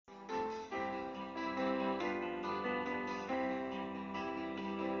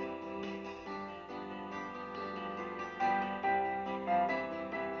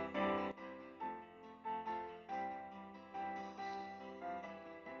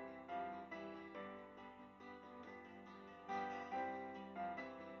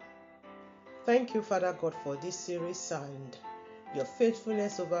Thank you, Father God, for this series and your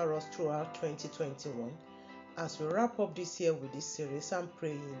faithfulness over us throughout 2021. As we wrap up this year with this series, I'm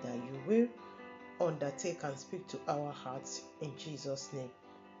praying that you will undertake and speak to our hearts in Jesus' name.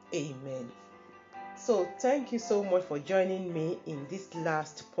 Amen. So thank you so much for joining me in this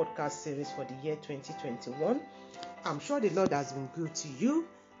last podcast series for the year 2021. I'm sure the Lord has been good to you.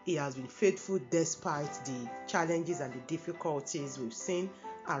 He has been faithful despite the challenges and the difficulties we've seen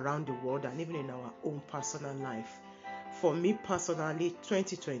around the world and even in our own personal life. For me personally,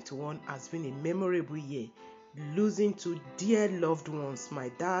 2021 has been a memorable year, losing two dear loved ones, my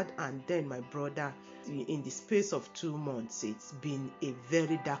dad and then my brother, in the space of 2 months. It's been a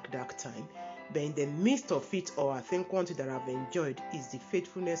very dark time. But in the midst of it all, I think one thing that I've enjoyed is the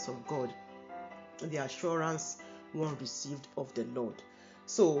faithfulness of God, the assurance one received of the Lord.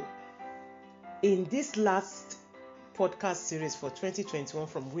 So, in this last podcast series for 2021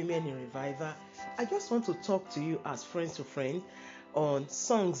 from Women in Revival, I just want to talk to you as friend to friend on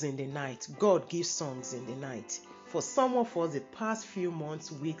songs in the night. God gives songs in the night. For some of us, the past few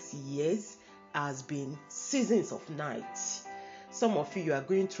months, weeks, years has been seasons of night. Some of you are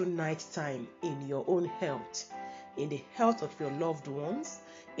going through night time in your own health, in the health of your loved ones,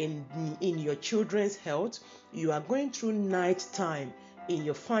 in your children's health. You are going through night time in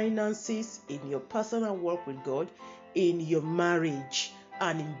your finances, in your personal work with God, in your marriage,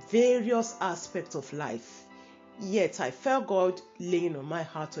 and in various aspects of life. Yet I felt God laying on my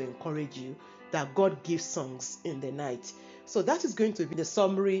heart to encourage you that God gives songs in the night. So that is going to be the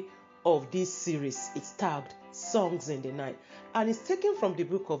summary of this series. It's tagged Songs in the Night, and it's taken from the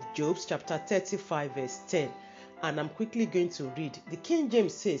book of Job, chapter 35, verse 10. And I'm quickly going to read. The King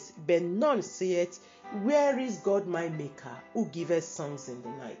James says, "But none saith, Where is God my maker, who giveth songs in the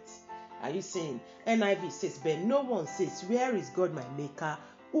night?" Are you saying? NIV says, "But no one says, Where is God my maker,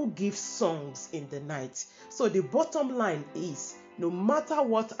 who gives songs in the night?" So the bottom line is, no matter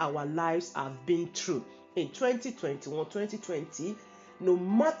what our lives have been through in 2021, 2020, no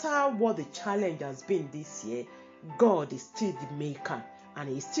matter what the challenge has been this year, God is still the maker, and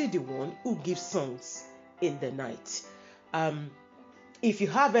He's still the one who gives songs in the night. If you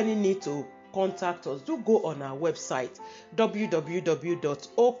have any need to contact us, do go on our website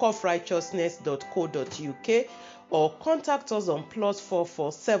www.oakofrighteousness.co.uk or contact us on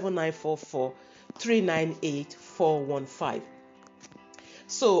 +44 7944 398 415.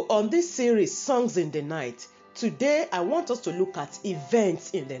 So on this series, Songs in the Night, today I want us to look at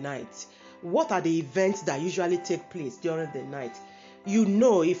events in the night. What are the events that usually take place during the night? You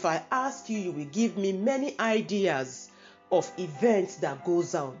know, if I ask you, you will give me many ideas of events that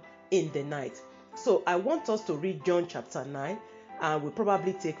goes on in the night. So I want us to read John chapter 9, and we'll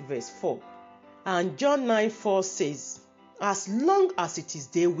probably take verse 4. And John 9:4 says, "As long as it is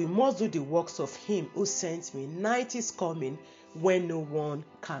day, we must do the works of Him who sent me. Night is coming when no one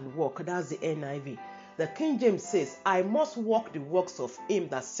can walk." That's the NIV. The King James says, "I must walk the works of Him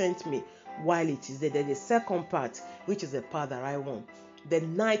that sent me while it is day." There's a second part, which is the part that I want. "The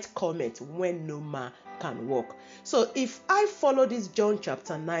night cometh when no man can walk." So if I follow this John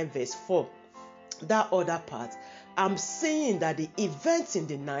chapter 9 verse 4, that other part, I'm saying that the events in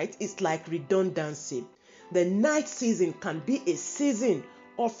the night is like redundancy. The night season can be a season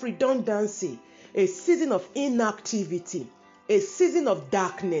of redundancy, a season of inactivity, a season of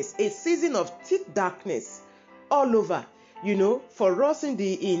darkness, a season of thick darkness all over. You know, for us in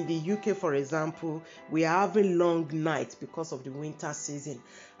the UK, for example, we are having long nights because of the winter season.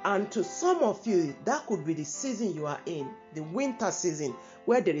 And to some of you, that could be the season you are in, the winter season,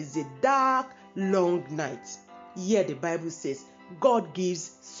 where there is a dark, long night. Here the Bible says God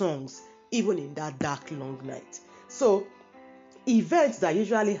gives songs even in that dark, long night. So events that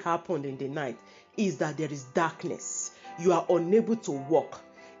usually happen in the night is that there is darkness. You are unable to walk.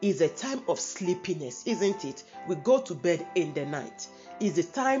 It's a time of sleepiness, isn't it? We go to bed in the night. It's a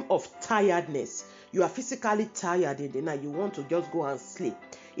time of tiredness. You are physically tired in the night. You want to just go and sleep.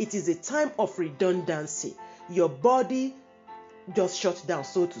 It is a time of redundancy. Your body just shuts down,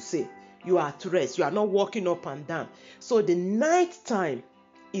 so to say. You are at rest. You are not walking up and down. So the night time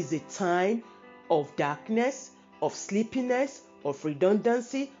is a time of darkness, of sleepiness, of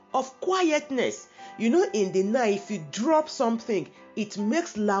redundancy, of quietness. You know, in the night, if you drop something, it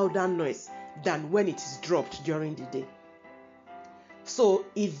makes louder noise than when it is dropped during the day. So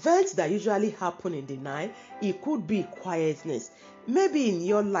events that usually happen in the night, it could be quietness. Maybe in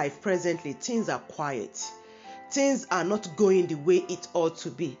your life presently, things are quiet. Things are not going the way it ought to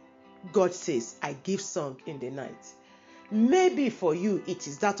be. God says, "I give song in the night." Maybe for you, it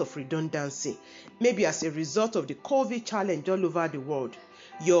is that of redundancy. Maybe as a result of the COVID challenge all over the world,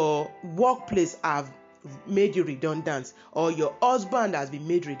 your workplace have made you redundant, or your husband has been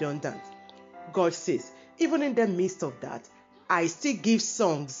made redundant, God says, even in the midst of that, I still give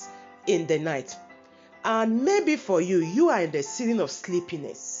songs in the night. And maybe for you, you are in the season of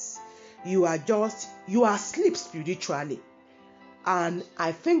sleepiness. You are asleep spiritually. And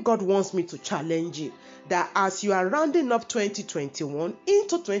I think God wants me to challenge you that as you are rounding up 2021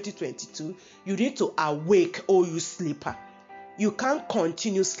 into 2022, you need to awake, oh you sleeper. You can't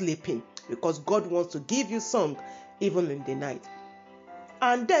continue sleeping, because God wants to give you song even in the night.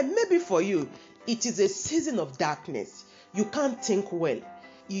 And then maybe for you, it is a season of darkness. You can't think well.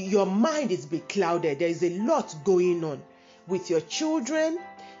 Your mind is beclouded. There is a lot going on with your children.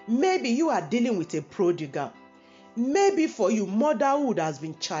 Maybe you are dealing with a prodigal. Maybe for you, motherhood has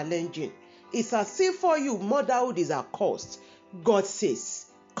been challenging. It's as if for you, motherhood is a cost. God says,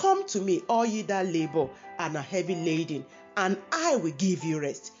 come to me, all ye that labor and are heavy laden, and I will give you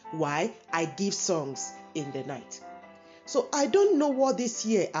rest. Why? I give songs in the night. So I don't know what this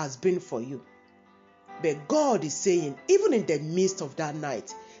year has been for you, but God is saying, even in the midst of that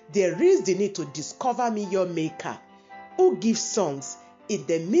night, there is the need to discover me, your maker, who gives songs in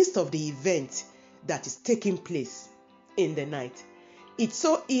the midst of the event that is taking place in the night. It's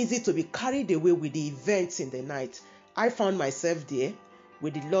so easy to be carried away with the events in the night. I found myself there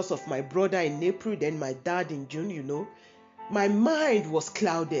with the loss of my brother in April, then my dad in June, My mind was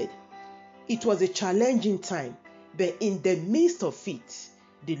clouded. It was a challenging time, but in the midst of it,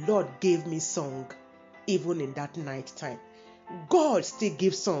 the Lord gave me song even in that night time. God still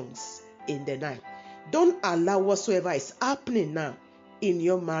gives songs in the night. Don't allow whatsoever is happening now in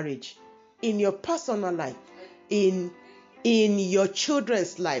your marriage, in your personal life, in your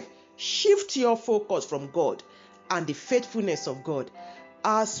children's life. Shift your focus from God and the faithfulness of God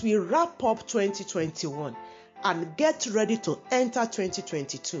as we wrap up 2021 and get ready to enter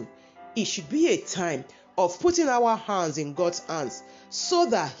 2022. It should be a time of putting our hands in God's hands, so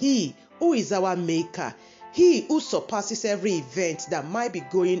that He who is our maker, He who surpasses every event that might be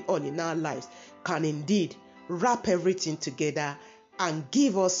going on in our lives, can indeed wrap everything together and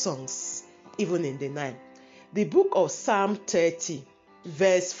give us songs even in the night. The book of Psalm 30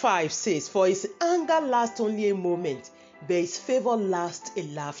 verse 5 says, for his anger lasts only a moment, but his favor lasts a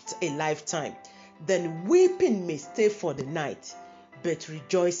lifetime. Then weeping may stay for the night, but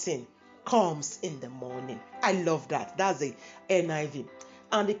rejoicing comes in the morning. I love that. That's the NIV.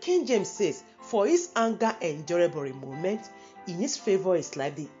 And the King James says, for his anger endurable a moment, in his favor is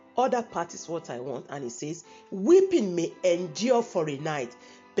life. The other part is what I want, and it says, weeping may endure for a night,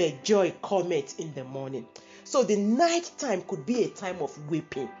 but joy cometh in the morning. So the night time could be a time of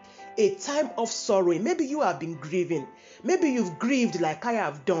weeping, a time of sorrow. Maybe you have been grieving. Maybe you've grieved like I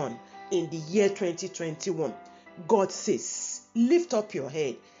have done in the year 2021. God says, lift up your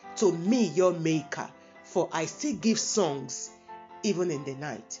head to me, your maker, for I still give songs even in the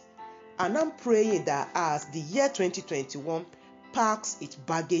night. And I'm praying that as the year 2021 packs its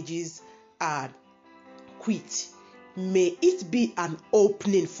baggages and quit, may it be an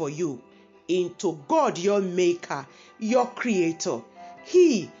opening for you into God, your maker, your creator,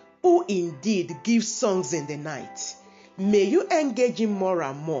 He who indeed gives songs in the night. May you engage Him more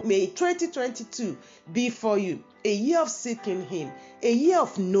and more. May 2022 be for you a year of seeking Him, a year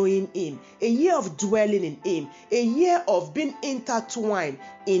of knowing Him, a year of dwelling in Him, a year of being intertwined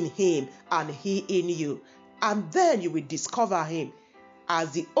in Him and He in you. And then you will discover Him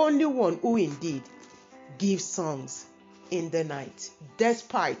as the only one who indeed gives songs in the night,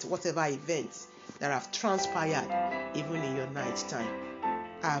 despite whatever events that have transpired even in your night time.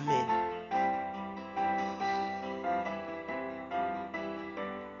 Amen.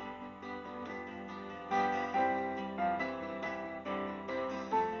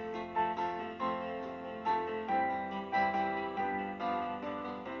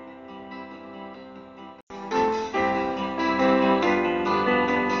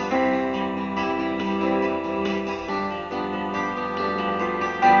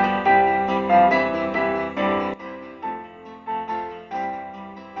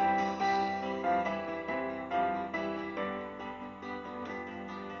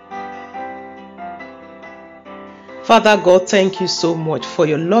 Father God, thank you so much for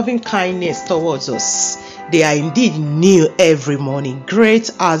your loving kindness towards us. They are indeed new every morning. Great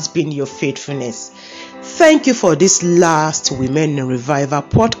has been your faithfulness. Thank you for this last Women in Revival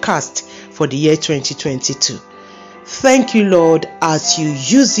podcast for the year 2022. Thank you, Lord, as you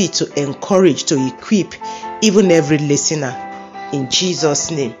use it to encourage, to equip even every listener. In Jesus'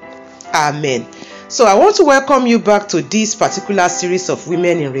 name, amen. So I want to welcome you back to this particular series of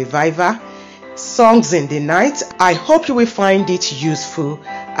Women in Revival, Songs in the Night. I hope you will find it useful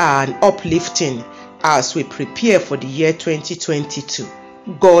and uplifting as we prepare for the year 2022.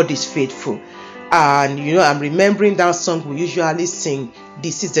 God is faithful. And I'm remembering that song we usually sing,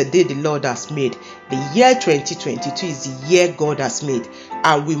 "This is the day the Lord has made." The year 2022 is the year God has made,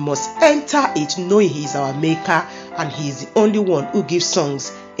 and we must enter it knowing He is our maker and He is the only one who gives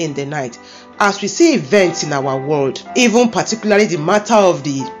songs in the night. As we see events in our world, even particularly the matter of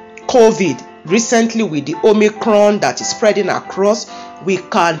the COVID recently with the Omicron that is spreading across, we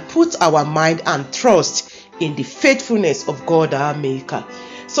can put our mind and trust in the faithfulness of God our maker.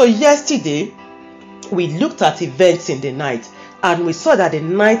 So yesterday we looked at events in the night, and we saw that the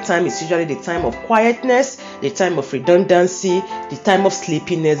night time is usually the time of quietness, the time of redundancy, the time of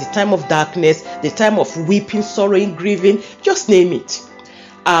sleepiness, the time of darkness, the time of weeping, sorrowing, grieving, just name it.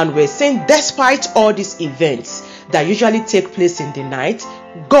 And we're saying despite all these events that usually take place in the night,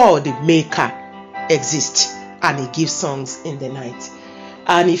 God the maker exists and He gives songs in the night.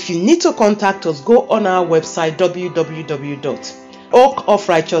 And if you need to contact us, go on our website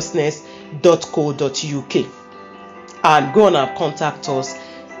www.oakofrighteousness.co.uk and go on our contact us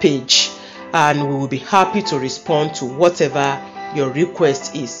page, and we will be happy to respond to whatever your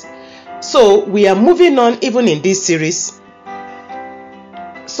request is. So we are moving on even in this series.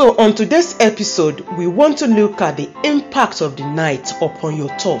 So on today's episode, we want to look at the impact of the night upon your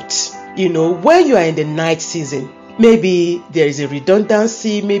thoughts. When you are in the night season, maybe there is a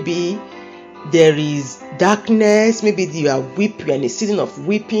redundancy, maybe there is darkness, maybe you are weeping, you are in a season of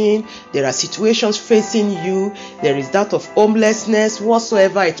weeping, there are situations facing you, there is that of homelessness,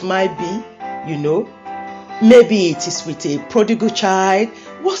 whatsoever it might be, maybe it is with a prodigal child,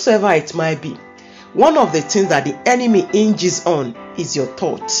 whatsoever it might be. One of the things that the enemy hinges on is your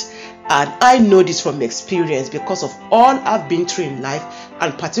thoughts. And I know this from experience because of all I've been through in life,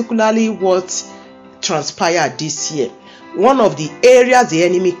 and particularly what transpired this year. One of the areas the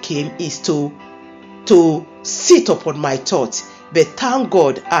enemy came is to sit upon my thoughts. But thank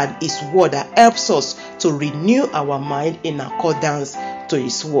God and His word that helps us to renew our mind in accordance to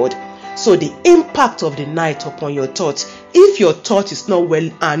His word. So the impact of the night upon your thoughts, if your thought is not well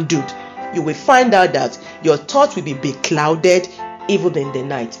handled, you will find out that your thought will be beclouded even in the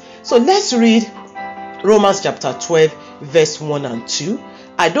night. So let's read Romans chapter 12 verse 1 and 2.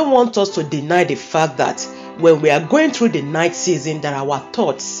 I don't want us to deny the fact that when we are going through the night season that our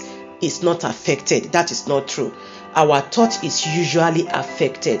thoughts is not affected. That is not true. Our thought is usually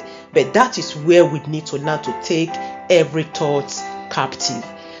affected, but that is where we need to learn to take every thought captive.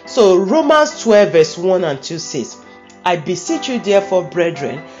 So Romans 12 verse 1 and 2 says, "I beseech you therefore,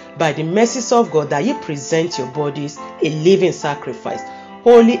 brethren, by the mercies of God, that ye present your bodies a living sacrifice,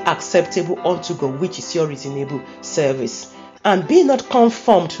 wholly acceptable unto God, which is your reasonable service. And be not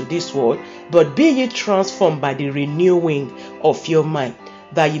conformed to this world, but be ye transformed by the renewing of your mind,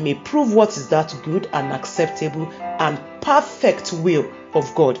 that ye may prove what is that good and acceptable and perfect will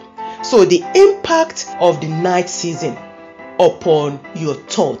of God." So the impact of the night season upon your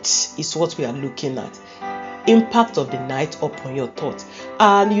thoughts is what we are looking at. Impact of the night upon your thoughts.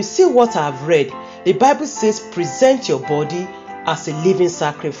 And you see what I've read. The Bible says, present your body as a living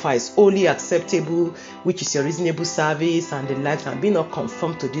sacrifice, wholly acceptable, which is your reasonable service, and the likes, and be not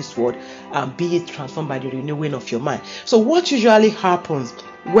conformed to this world, and be transformed by the renewing of your mind. So what usually happens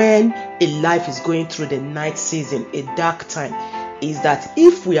when a life is going through the night season, a dark time, is that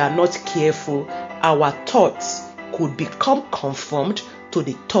if we are not careful, our thoughts could become conformed to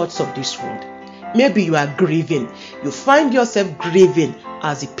the thoughts of this world. Maybe you are grieving. You find yourself grieving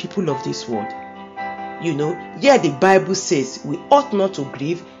as the people of this world. The Bible says we ought not to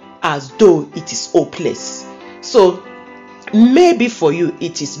grieve as though it is hopeless. So maybe for you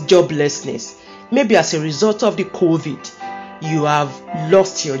it is joblessness. Maybe as a result of the COVID, you have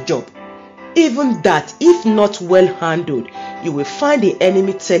lost your job. Even that, if not well handled, you will find the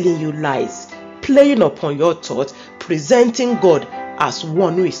enemy telling you lies, playing upon your thoughts, presenting God as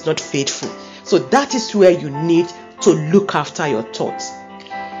one who is not faithful. So that is where you need to look after your thoughts.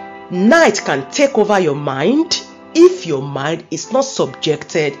 Night can take over your mind if your mind is not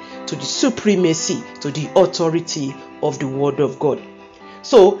subjected to the supremacy, to the authority of the word of God.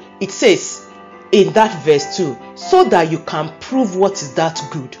 So it says in that verse 2, so that you can prove what is that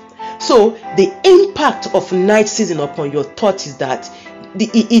good. So the impact of night season upon your thought is that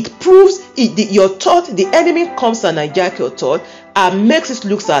your thought, the enemy comes and hijacks your thought and makes it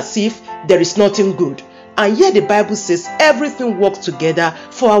look as if there is nothing good. And yet the Bible says everything works together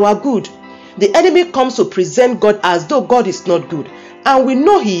for our good. The enemy comes to present God as though God is not good. And we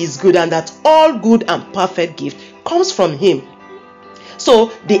know He is good, and that all good and perfect gift comes from Him.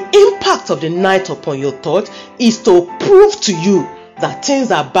 So the impact of the night upon your thought is to prove to you that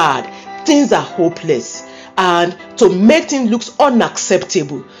things are bad, things are hopeless, and to make things look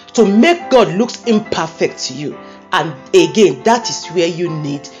unacceptable, to make God look imperfect to you. And again, that is where you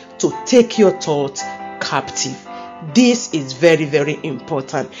need to take your thoughts captive. This is very, very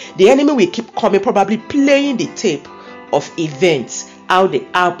important. The enemy will keep coming, probably playing the tape of events, how they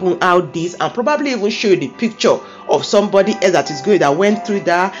happen, how this, and probably even show you the picture of somebody else that is good, that went through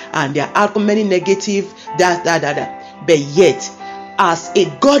that, and there are many negative, that. But yet, as a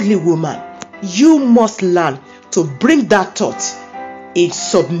godly woman, you must learn to bring that thought in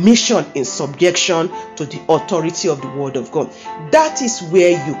submission, in subjection to the authority of the word of God. That is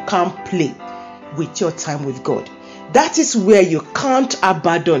where you can't play with your time with God. That is where you can't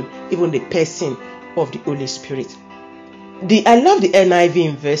abandon even the person of the Holy Spirit. I love the NIV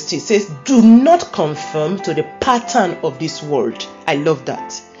in verse 2. It says, do not conform to the pattern of this world. I love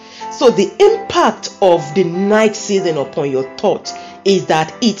that. So the impact of the night season upon your thought is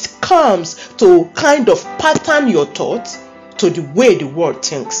that it comes to kind of pattern your thoughts to the way the world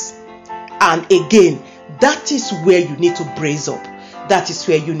thinks. And again, that is where you need to brace up. That is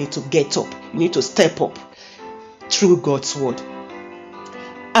where you need to get up. You need to step up through God's word.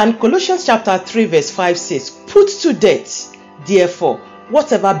 And Colossians chapter 3 verse 5 says, put to death, therefore,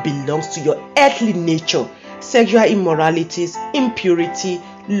 whatever belongs to your earthly nature, sexual immoralities, impurity,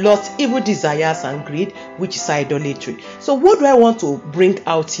 lust, evil desires, and greed, which is idolatry. So what do I want to bring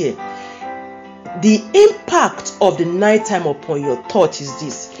out here? The impact of the nighttime upon your thought is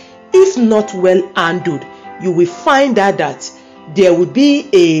this. If not well handled, you will find out that there will be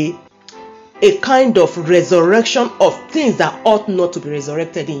a kind of resurrection of things that ought not to be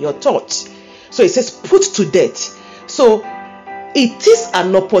resurrected in your thoughts. So it says put to death. So it is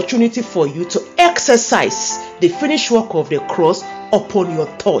an opportunity for you to exercise the finished work of the cross upon your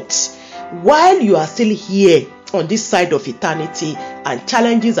thoughts. While you are still here on this side of eternity and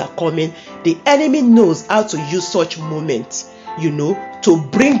challenges are coming, the enemy knows how to use such moments, to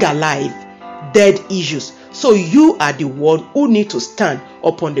bring alive dead issues. So you are the one who need to stand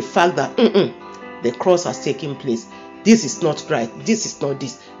upon the fact that the cross has taken place. This is not right. This is not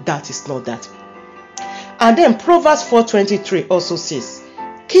this. That is not that. And then Proverbs 4:23 also says,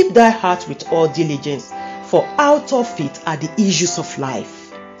 keep thy heart with all diligence, for out of it are the issues of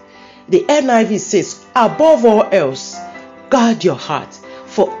life. The NIV says, above all else, guard your heart,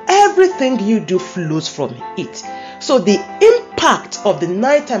 for everything you do flows from it. So the impact of the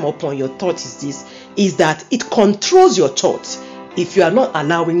nighttime upon your thoughts is that it controls your thoughts if you are not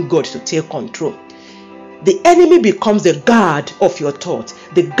allowing God to take control. The enemy becomes the guard of your thoughts,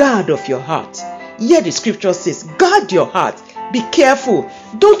 the guard of your heart. Here the scripture says, guard your heart, be careful,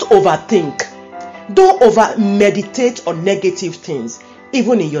 don't overthink, don't over meditate on negative things,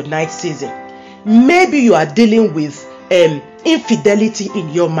 even in your night season. Maybe you are dealing with infidelity in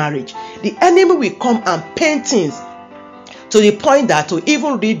your marriage. The enemy will come and paint things to the point that to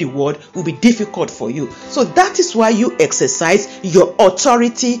even read the word will be difficult for you. So that is why you exercise your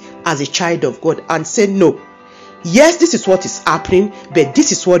authority as a child of God and say, no, yes, this is what is happening, but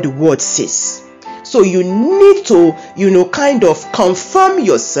this is what the word says. So you need to, kind of confirm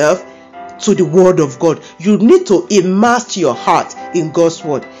yourself to the word of God. You need to immerse your heart in God's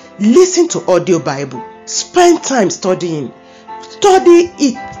word. Listen to audio Bible. Spend time studying. Study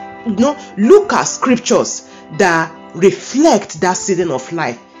it. Look at scriptures that reflect that season of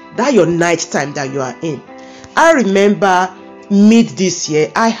life, that your night time that you are in. I remember mid this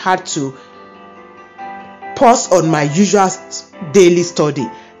year, I had to pause on my usual daily study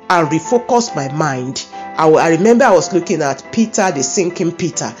and refocus my mind. I remember I was looking at Peter, the sinking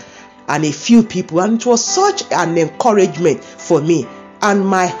Peter, and a few people, and it was such an encouragement for me, and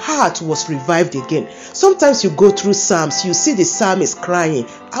my heart was revived again. Sometimes you go through Psalms, you see the psalmist crying,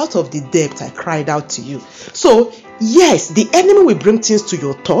 out of the depth I cried out to you. So yes, the enemy will bring things to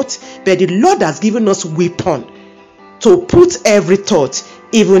your thoughts, but the Lord has given us weapon to put every thought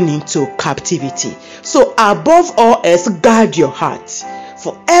even into captivity. So above all else, guard your heart,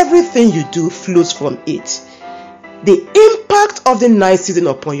 for everything you do flows from it. The impact of the night season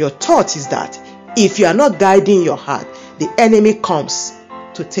upon your thoughts is that if you are not guiding your heart, the enemy comes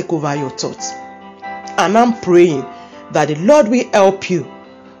to take over your thoughts. And I'm praying that the Lord will help you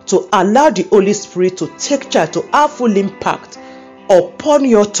to allow the Holy Spirit to take charge, to have full impact upon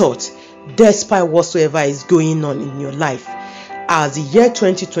your thoughts, despite whatsoever is going on in your life, as the year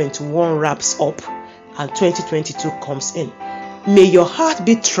 2021 wraps up and 2022 comes in. May your heart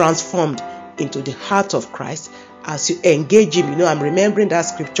be transformed into the heart of Christ as you engage him. I'm remembering that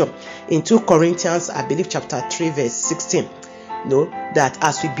scripture in 2 Corinthians, I believe chapter 3 verse 16. That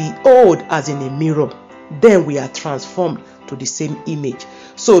as we behold as in a mirror, then we are transformed to the same image.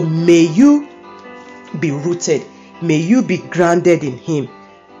 So may you be rooted, may you be grounded in Him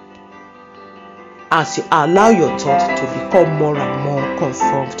as you allow your thought to become more and more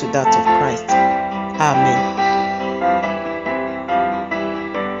conformed to that of Christ. Amen.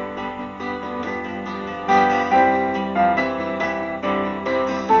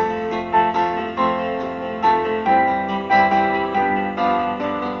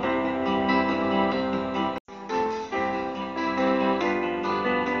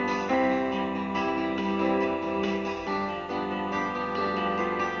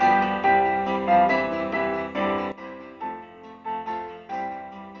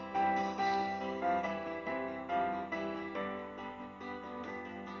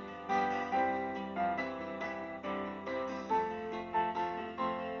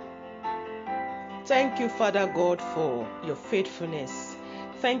 Thank you, Father God, for your faithfulness.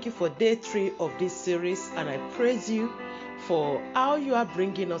 Thank you for day 3 of this series, and I praise you for how you are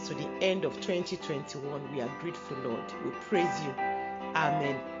bringing us to the end of 2021. We are grateful, Lord. We praise you.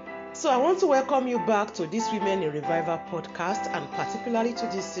 Amen. So I want to welcome you back to this Women in Revival podcast, and particularly to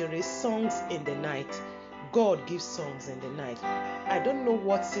this series, Songs in the Night. God gives songs in the night. I don't know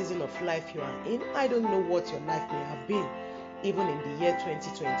what season of life you are in. I don't know what your life may have been, even in the year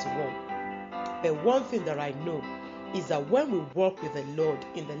 2021. But one thing that I know is that when we walk with the Lord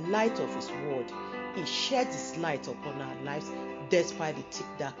in the light of His word, He sheds His light upon our lives despite the thick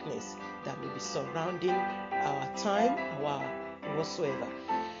darkness that may be surrounding our time, our whatsoever.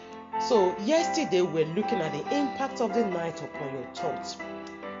 So yesterday we're looking at the impact of the night upon your thoughts.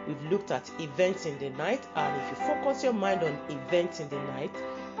 We've looked at events in the night, and if you focus your mind on events in the night,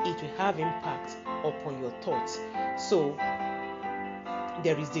 it will have impact upon your thoughts. So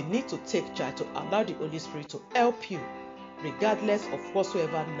there is the need to take charge, to allow the Holy Spirit to help you, regardless of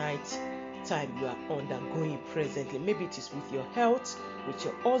whatsoever night time you are undergoing presently. Maybe it is with your health, with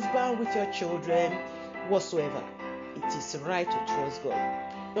your husband, with your children, whatsoever. It is right to trust God.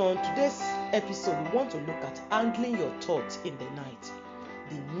 On today's episode, we want to look at handling your thoughts in the night.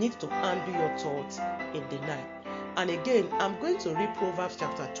 The need to handle your thoughts in the night. And again, I'm going to read Proverbs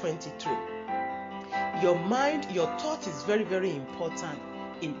chapter 23. Your mind, your thought is very, very important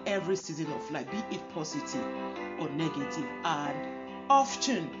in every season of life, be it positive or negative. And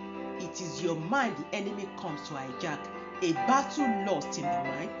often it is your mind the enemy comes to hijack. A battle lost in the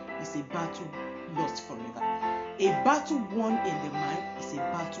mind is a battle lost forever. A battle won in the mind is a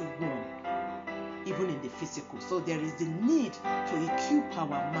battle won even in the physical. So there is the need to equip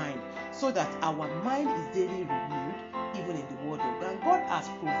our mind so that our mind is daily renewed, even in the word of God. And God has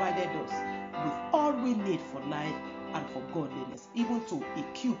provided us with all we need for life and for godliness, even to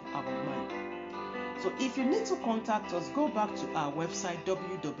equip our mind. So if you need to contact us, go back to our website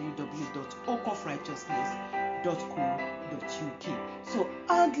www.oakofrighteousness.co.uk. So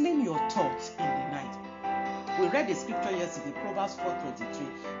handling your thoughts in the night. We read the scripture yesterday, Proverbs 4:23,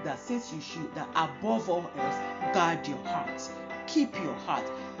 that says that above all else, guard your heart. Keep your heart.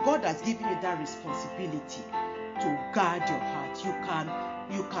 God has given you that responsibility to guard your heart. You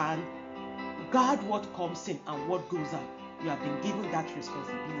can guard what comes in and what goes out. You have been given that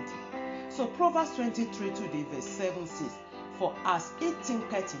responsibility. So Proverbs 23 to verse 7 says, "For as he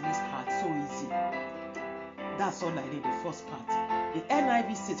thinketh in his heart, so is he." That's all I did, the first part. The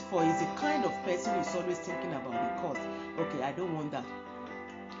NIV says, "For he's the kind of person who is always thinking about the cost." Okay, I don't want that.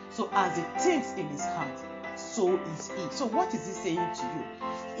 So as he thinks in his heart, so is he. So what is he saying to you?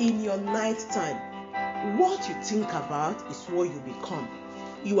 In your night time, what you think about is what you become.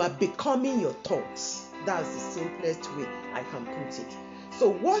 You are becoming your thoughts. That's the simplest way I can put it. So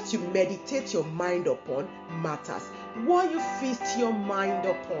what you meditate your mind upon matters. What you feast your mind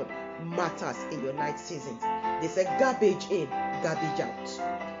upon matters in your night seasons. They say garbage in, garbage out.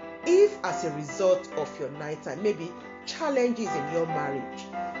 If as a result of your nighttime, maybe challenges in your marriage,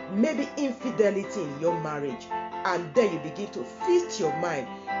 maybe infidelity in your marriage, and then you begin to feast your mind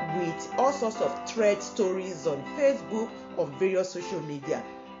with all sorts of thread stories on Facebook, on various social media,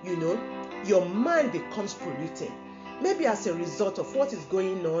 your mind becomes polluted. Maybe as a result of what is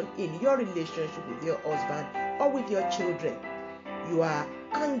going on in your relationship with your husband or with your children. You are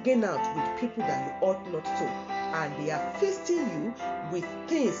hanging out with people that you ought not to, and they are feasting you with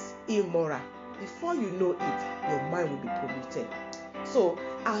things immoral. Before you know it, your mind will be polluted. So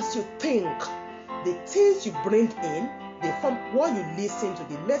as you think, the things you bring in, they form what you listen to,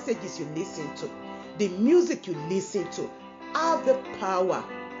 the messages you listen to, the music you listen to, have the power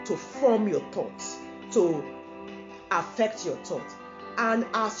to form your thoughts, to affect your thoughts. And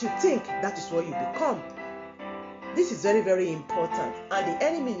as you think, that is what you become. This is very, very important, and the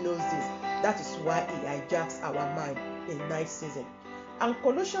enemy knows this. That is why he hijacks our mind. in night season. And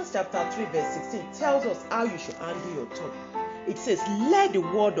Colossians chapter 3 verse 16 tells us how you should handle your thought. It says, let the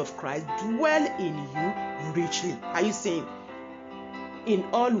word of Christ dwell in you richly. Are you saying? In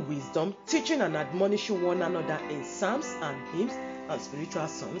all wisdom, teaching and admonishing one another in psalms and hymns and spiritual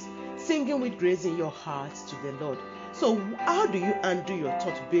songs, singing with grace in your hearts to the Lord. So how do you handle your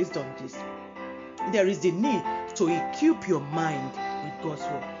thoughts based on this? There is the need to equip your mind with God's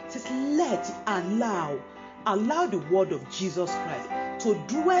word. It says, allow the word of Jesus Christ to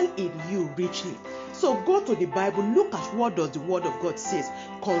dwell in you richly. So go to the Bible, look at what does the word of God says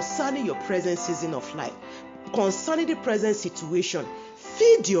concerning your present season of life, concerning the present situation.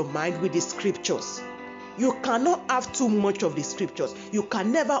 Feed your mind with the scriptures. You cannot have too much of the scriptures. You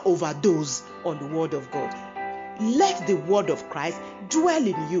can never overdose on the word of God. Let the word of Christ dwell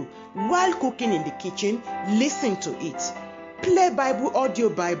in you. While cooking in the kitchen, listen to it. Play audio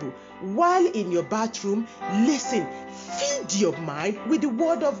Bible. While in your bathroom, listen. Feed your mind with the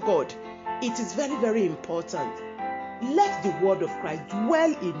word of God. It is very, very important. Let the word of Christ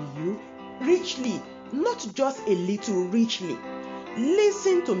dwell in you richly, not just a little, richly.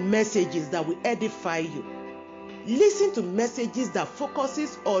 Listen to messages that will edify you. Listen to messages that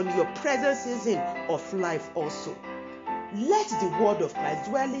focuses on your present season of life also. Let the word of Christ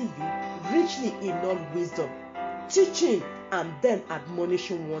dwell in you richly in all wisdom, teaching and then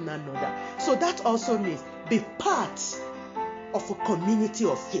admonishing one another. So that also means be part of a community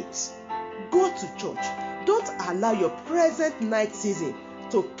of faith. Go to church. Don't allow your present night season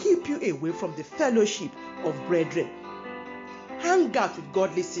to keep you away from the fellowship of brethren. Hang out with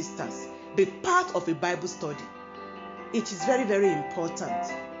godly sisters. Be part of a Bible study. It is very, very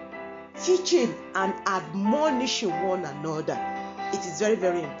important. Teaching and admonishing one another. It is very,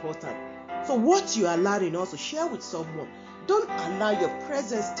 very important. So what you are allowing also share with someone. Don't allow your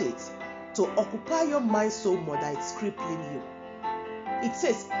present state to occupy your mind so much that it's crippling you. It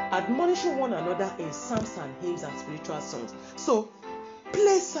says, admonishing one another in psalms and hymns and spiritual songs. So,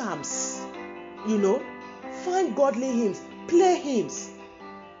 play psalms. Find godly hymns. Play hymns.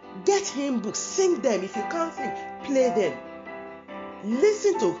 Get hymn books. Sing them. If you can't sing, play them.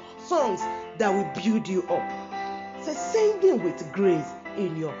 Listen to songs that will build you up. So, singing with grace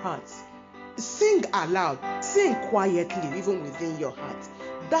in your hearts. Sing aloud. Sing quietly, even within your heart.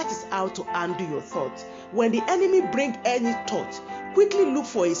 That is how to handle your thoughts. When the enemy brings any thought, quickly look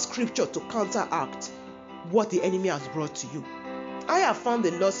for a scripture to counteract what the enemy has brought to you. I have found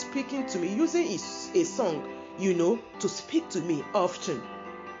the Lord speaking to me using a song, to speak to me often.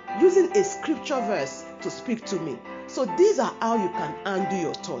 Using a scripture verse to speak to me. So these are how you can handle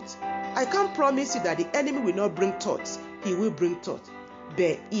your thoughts. I can't promise you that the enemy will not bring thoughts. He will bring thoughts.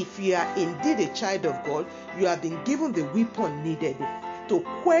 But if you are indeed a child of God, you have been given the weapon needed to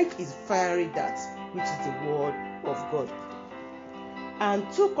quench his fiery darts, which is the word of God.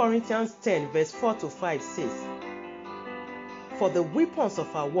 And 2 Corinthians 10 verse 4 to 5 says, for the weapons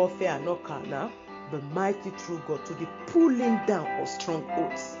of our warfare are not carnal, but mighty through God to the pulling down of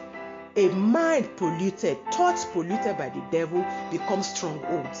strongholds. A mind polluted, thoughts polluted by the devil become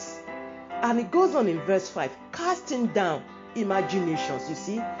strongholds. And it goes on in verse 5, casting down imaginations. You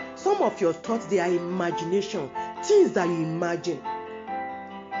see, some of your thoughts, they are imagination, things that you imagine.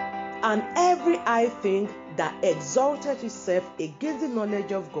 And every high thing that exalted itself against the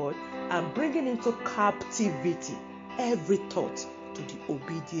knowledge of God, and bringing into captivity every thought to the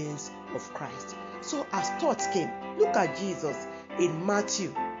obedience of Christ. So as thoughts came, look at Jesus in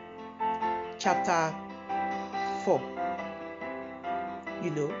Matthew chapter 4.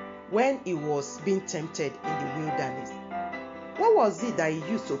 When he was being tempted in the wilderness, what was it that he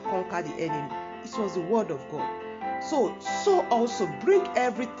used to conquer the enemy? It was the word of God. So also bring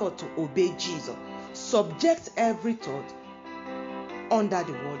every thought to obey Jesus. Subject every thought under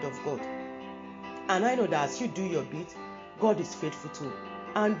the word of God. And I know that as you do your bit, God is faithful to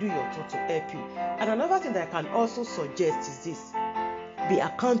undo your thought to help you. And another thing that I can also suggest is this. Be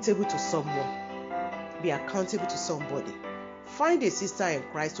accountable to someone. Be accountable to somebody. Find a sister in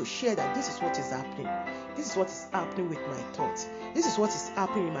Christ to share that this is what is happening. This is what is happening with my thoughts. This is what is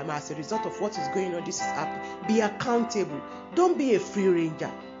happening in my mind as a result of what is going on. This is happening. Be accountable. Don't be a free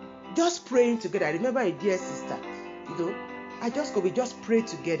ranger. Just praying together. I remember a dear sister, we just prayed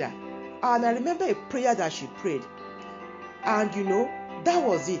together. And I remember a prayer that she prayed. And that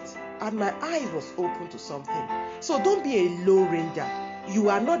was it. And my eyes was open to something. So don't be a low ranger. You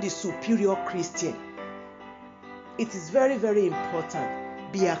are not the superior Christian. It is very, very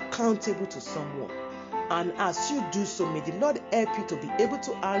important. Be accountable to someone. And as you do so, may the Lord help you to be able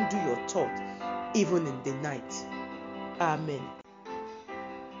to undo your thought even in the night. Amen.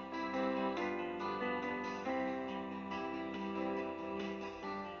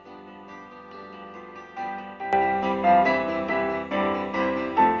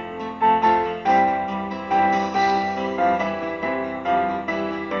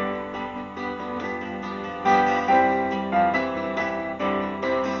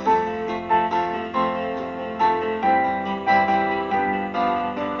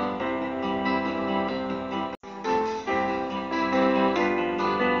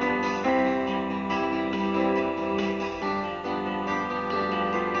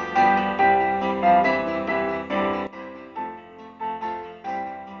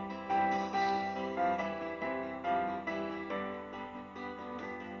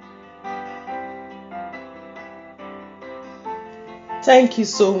 Thank you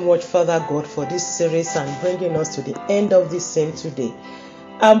so much, Father God, for this series and bringing us to the end of this same today.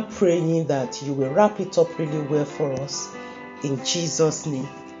 I'm praying that you will wrap it up really well for us. In Jesus' name,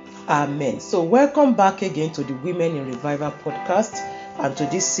 amen. So welcome back again to the Women in Revival podcast and to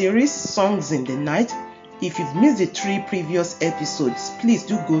this series, Songs in the Night. If you've missed the 3 previous episodes, please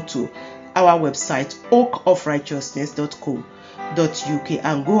do go to our website, oakofrighteousness.co.uk,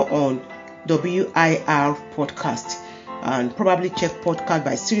 and go on WIR podcast and probably check podcast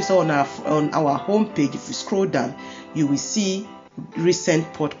by series on our homepage. If you scroll down, you will see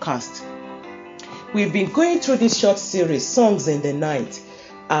recent podcast. We've been going through this short series, Songs in the Night,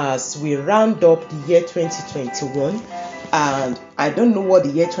 as we round up the year 2021. And I don't know what the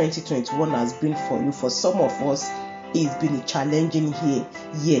year 2021 has been for you. For some of us, it's been a challenging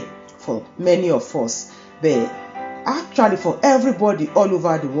year for many of us. But actually, for everybody all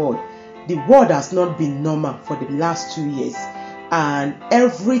over the world has not been normal for the last 2 years. And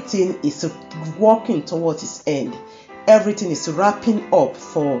everything is working towards its end. Everything is wrapping up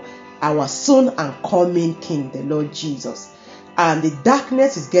for our soon and coming King, the Lord Jesus. And the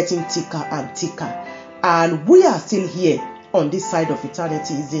darkness is getting thicker and thicker. And we are still here on this side of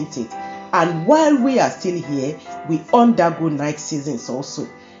eternity, isn't it? And while we are still here, we undergo night seasons also.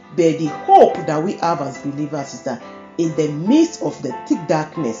 But the hope that we have as believers is that in the midst of the thick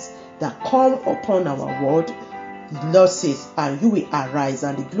darkness that come upon our world, the Lord says, and you will arise,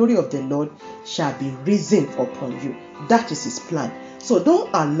 and the glory of the Lord shall be risen upon you. That is his plan. So don't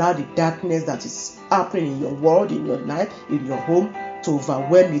allow the darkness that is happening in your world, in your life, in your home, to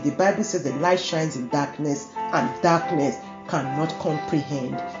overwhelm you. The Bible says the light shines in darkness, and darkness cannot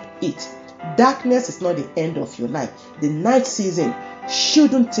comprehend it. Darkness is not the end of your life. The night season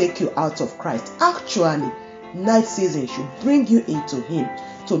shouldn't take you out of Christ. Actually, night season should bring you into him,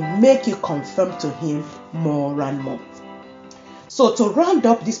 to make you conform to him more and more. So to round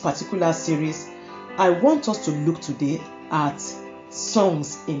up this particular series, I want us to look today at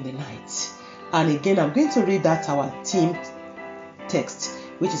songs in the night. And again, I'm going to read that our theme text,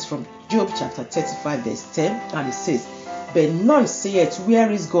 which is from Job chapter 35 verse 10, and it says, "But none saith,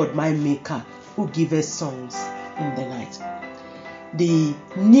 where is God my maker, who giveth songs in the night?" The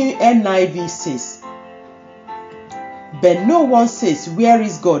new NIV says, "But no one says, where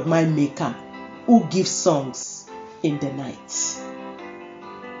is God my maker, who gives songs in the night?"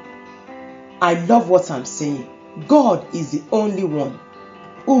 I love what I'm saying. God is the only one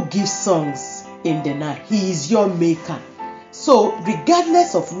who gives songs in the night. He is your maker. So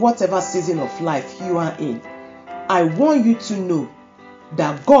regardless of whatever season of life you are in, I want you to know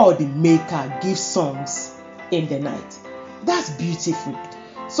that God the maker gives songs in the night. That's beautiful.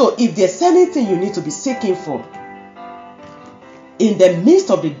 So if there's anything you need to be seeking for in the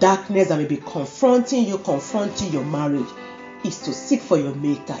midst of the darkness that may be confronting your marriage, is to seek for your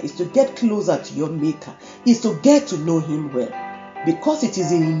maker, is to get closer to your maker, is to get to know him well. Because it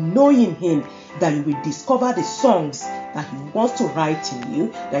is in knowing him that you will discover the songs that he wants to write in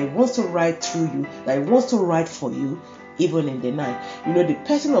you, that he wants to write through you, that he wants to write for you, even in the night. You know, the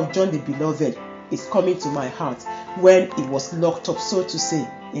person of John the Beloved is coming to my heart when he was locked up, so to say,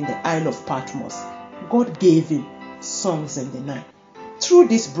 in the Isle of Patmos. God gave him songs in the night. Through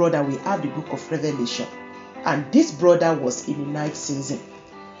this brother, we have the book of Revelation. And this brother was in the night season.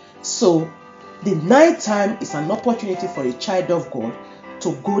 So the night time is an opportunity for a child of God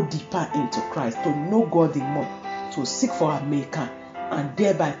to go deeper into Christ, to know God the more, to seek for our maker, and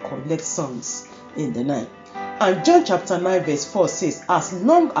thereby collect songs in the night. And John chapter 9 verse 4 says, "As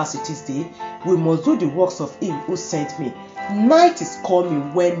long as it is day, we must do the works of him who sent me. Night is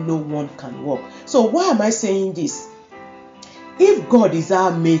coming when no one can walk." So why am I saying this? If God is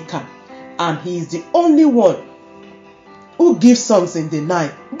our maker, and he is the only one who gives songs in the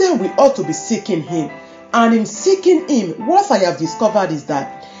night, then we ought to be seeking him. And in seeking him, what I have discovered is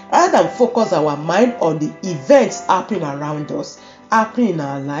that rather than focus our mind on the events happening around us, happening in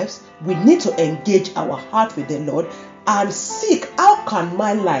our lives, we need to engage our heart with the Lord and seek, how can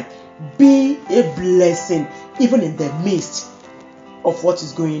my life be a blessing even in the midst of what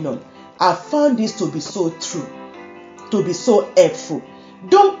is going on? I found this to be so true, to be so helpful.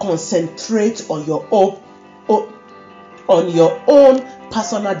 Don't concentrate on your own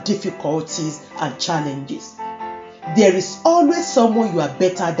personal difficulties and challenges. There is always someone you are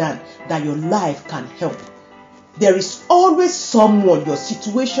better than that your life can help. There is always someone, your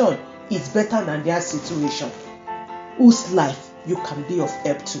situation is better than their situation, whose life you can be of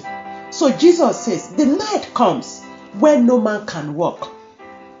help to. So Jesus says, the night comes when no man can walk.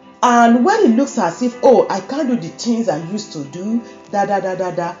 And when it looks as if, oh, I can't do the things I used to do, but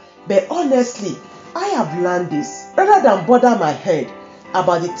honestly, I have learned this. Rather than bother my head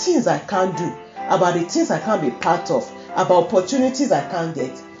about the things I can't do, about the things I can't be part of, about opportunities I can't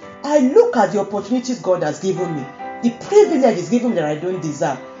get, I look at the opportunities God has given me, the privilege He's given me that I don't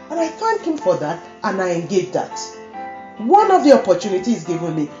deserve, and I thank Him for that, and I engage that. One of the opportunities He's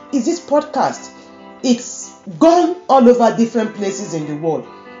given me is this podcast. It's gone all over different places in the world.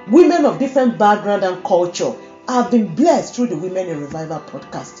 Women of different background and culture have been blessed through the Women in Revival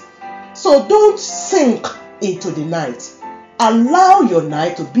podcast. So don't sink into the night. Allow your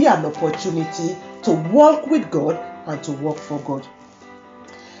night to be an opportunity to walk with God and to work for God.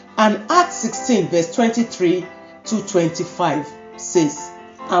 And Acts 16 verse 23 to 25 says,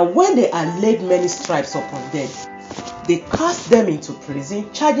 and when they had laid many stripes upon them, they cast them into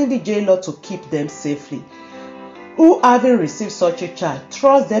prison, charging the jailer to keep them safely, who having received such a charge,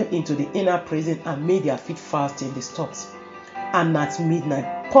 thrust them into the inner prison and made their feet fast in the stocks. And at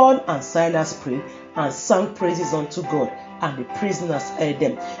midnight, Paul and Silas prayed and sang praises unto God, and the prisoners heard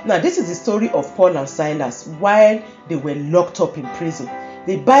them. Now, this is the story of Paul and Silas while they were locked up in prison.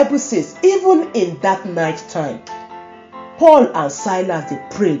 The Bible says, even in that night time, Paul and Silas, they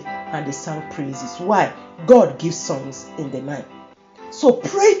prayed and they sang praises. Why? God gives songs in the night. So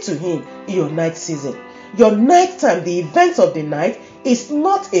pray to Him in your night season. Your night time, the events of the night, is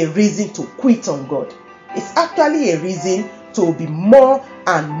not a reason to quit on God. It's actually a reason to be more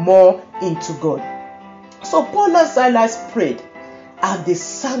and more into God. So Paul and Silas prayed and they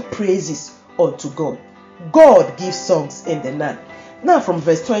sang praises unto God. God gives songs in the night. Now from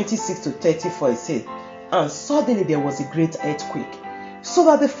verse 26 to 34 it says, and suddenly there was a great earthquake, so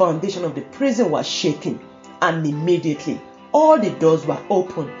that the foundation of the prison was shaken, and immediately all the doors were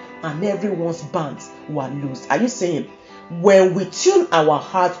opened and everyone's bands were loosed. Are you saying, when we tune our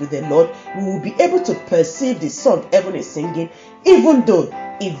heart with the Lord, we will be able to perceive the song heaven is singing, even though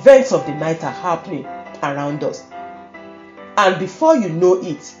events of the night are happening around us? And before you know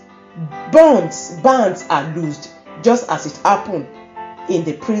it, bands are loosed, just as it happened in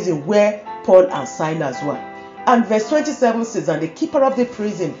the prison where Paul and Silas were. And verse 27 says, and the keeper of the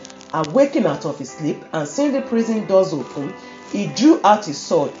prison, awaking out of his sleep and seeing the prison doors open, he drew out his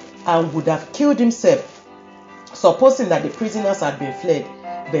sword and would have killed himself, supposing that the prisoners had been fled.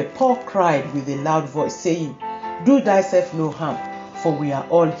 But Paul cried with a loud voice, saying, do thyself no harm, for we are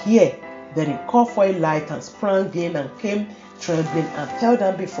all here. Then he called for a light and sprang in and came trembling and fell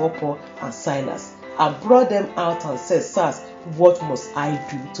down before Paul and Silas, and brought them out and said, sirs, what must I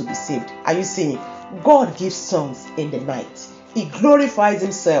do to be saved? Are you seeing? God gives songs in the night. He glorifies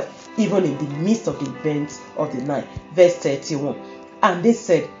Himself even in the midst of the events of the night. Verse 31. And they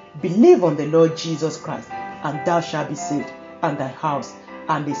said, believe on the Lord Jesus Christ, and thou shalt be saved, and thy house.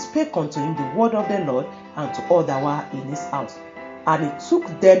 And they spake unto him the word of the Lord, and to all that were in his house. And he took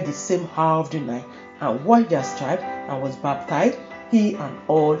them the same hour of the night, and washed their stripes, and was baptized, he and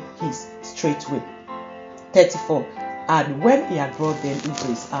all his straightway. 34. And when he had brought them into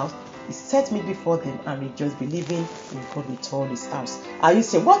his house, he set meat before them, and rejoiced, believing in God with all his house. Are you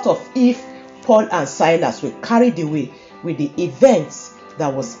saying, what of if Paul and Silas were carried away with the events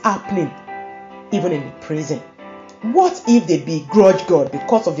that was happening even in the prison? What if they begrudged God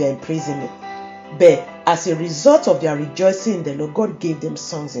because of their imprisonment? But as a result of their rejoicing in the Lord, God gave them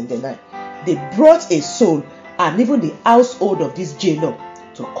songs in the night. They brought a soul and even the household of this jailer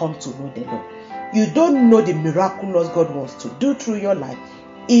to come to know the Lord. You don't know the miraculous God wants to do through your life,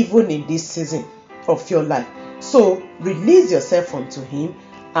 even in this season of your life. So release yourself unto Him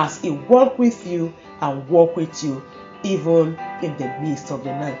as He walk with you and walk with you even in the midst of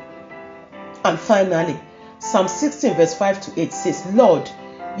the night. And finally, Psalm 16 verse 5 to 8 says, Lord,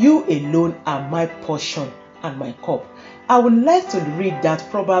 you alone are my portion and my cup. I would like to read that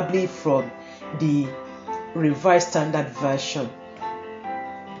probably from the Revised Standard Version.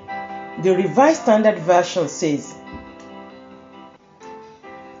 The Revised Standard Version says,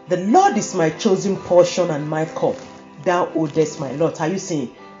 the Lord is my chosen portion and my cup. Thou oldest my Lord. Are you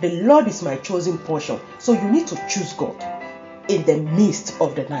saying, the Lord is my chosen portion? So you need to choose God in the midst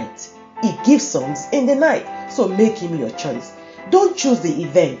of the night. He gives songs in the night. So make Him your choice. Don't choose the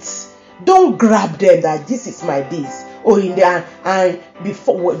events. Don't grab them that this is my days. Or in there, and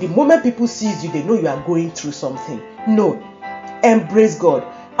before the moment people sees you, they know you are going through something. No. Embrace God.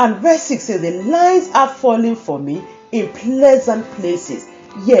 And verse 6 says, the lines are falling for me in pleasant places.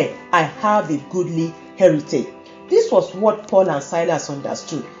 Yea, I have a goodly heritage. This was what Paul and Silas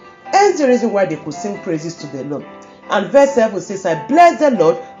understood. Hence the reason why they could sing praises to the Lord. And verse 7 says, I bless the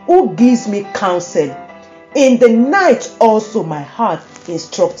Lord who gives me counsel. In the night also my heart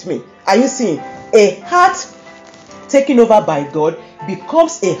instructs me. Are you seeing? A heart taken over by God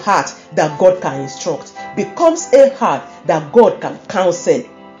becomes a heart that God can instruct. becomes a heart that God can counsel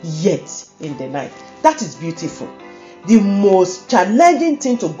yet in the night. That is beautiful. The most challenging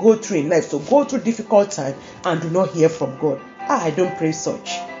thing to go through in life, to go through difficult time and do not hear from God. I don't pray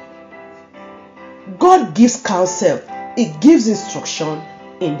such. God gives counsel. He gives instruction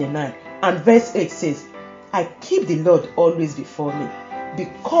in the night. And verse 8 says, I keep the Lord always before me.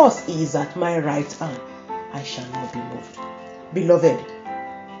 Because he is at my right hand, I shall not be moved. Beloved,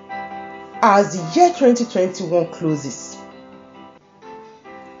 as the year 2021 closes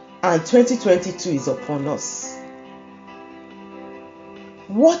and 2022 is upon us,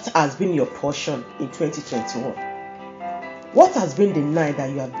 what has been your portion in 2021? What has been the night that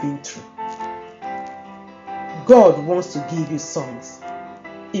you have been through? God wants to give you songs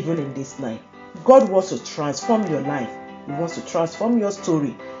even in this night. God wants to transform your life. He wants to transform your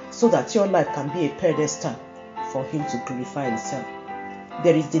story so that your life can be a pedestal for him to glorify himself.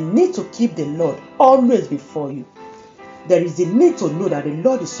 There is the need to keep the Lord always before you. There is the need to know that the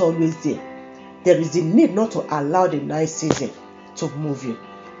Lord is always there. There is the need not to allow the night season to move you.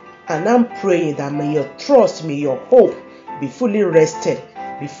 And I'm praying that may your trust, may your hope be fully rested,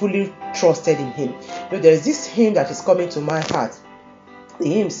 be fully trusted in him. But there is this hymn that is coming to my heart. The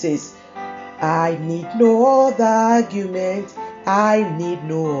hymn says, I need no other argument, I need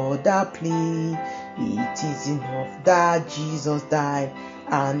no other plea. It is enough that Jesus died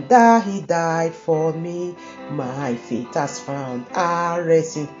and that he died for me. My faith has found a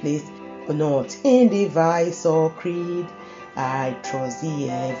resting place, not in device or creed. I trust the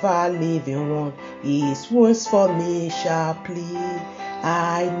ever-living one, his wounds for me shall plead.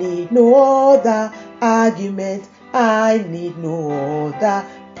 I need no other argument, I need no other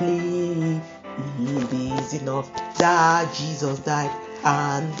plea. It is enough that Jesus died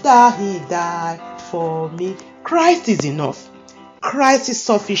and that he died for me. Christ is enough. Christ is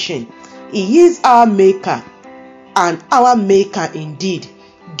sufficient. He is our maker, and our maker indeed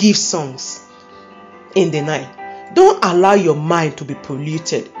gives songs in the night. Don't allow your mind to be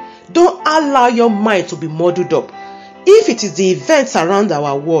polluted. Don't allow your mind to be muddled up. If it is the events around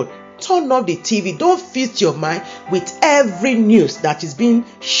our world, turn off the TV. Don't feed your mind with every news that is being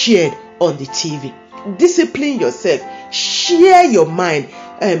shared on the TV. Discipline yourself. Share your mind.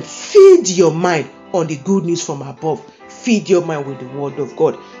 Feed your mind on the good news from above. Feed your mind with the word of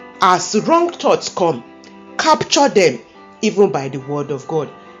God. As wrong thoughts come, capture them even by the word of God.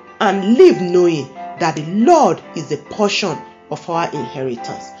 And live knowing that the Lord is the portion of our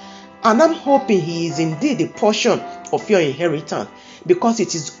inheritance. And I'm hoping he is indeed the portion of your inheritance, because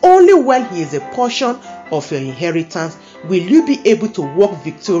it is only when he is a portion of your inheritance will you be able to walk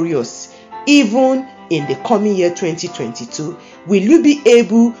victorious even in the coming year 2022. Will you be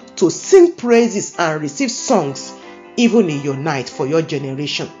able to sing praises and receive songs even in your night for your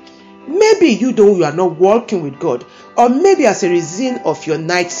generation? Maybe you are not walking with God, or maybe as a result of your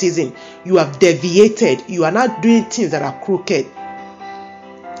night season you have deviated. You are not doing things that are crooked,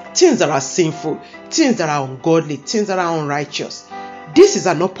 things that are sinful, things that are ungodly, things that are unrighteous. This is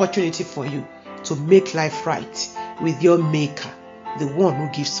an opportunity for you to make life right with your maker, the one who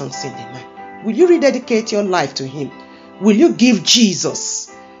gives songs in the night. Will you rededicate your life to him? Will you give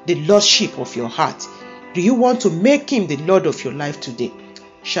Jesus the lordship of your heart? Do you want to make him the Lord of your life today?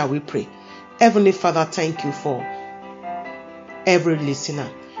 Shall we pray? Heavenly Father, thank you for every listener,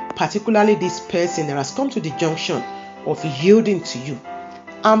 particularly this person that has come to the junction of yielding to you.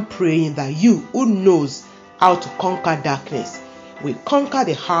 I'm praying that you, who knows how to conquer darkness, will conquer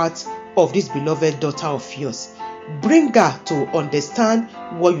the heart of this beloved daughter of yours. Bring her to understand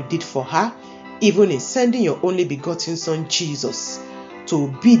what you did for her, even in sending your only begotten Son Jesus to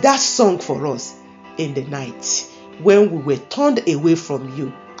be that song for us in the night. When we were turned away from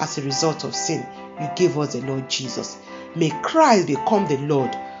you as a result of sin, you gave us the Lord Jesus. May Christ become the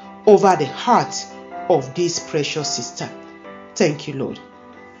Lord over the heart of this precious sister. Thank you, Lord.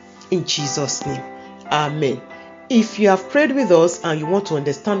 In Jesus' name, amen. If you have prayed with us and you want to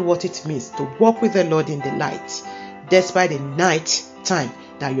understand what it means to walk with the Lord in the light, despite the night time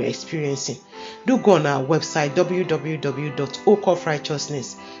that you are experiencing, do go on our website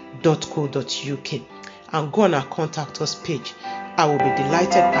www.oakofrighteousness.co.uk and go on our contact us page. I will be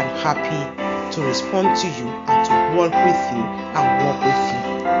delighted and happy to respond to you and to walk with you and walk with you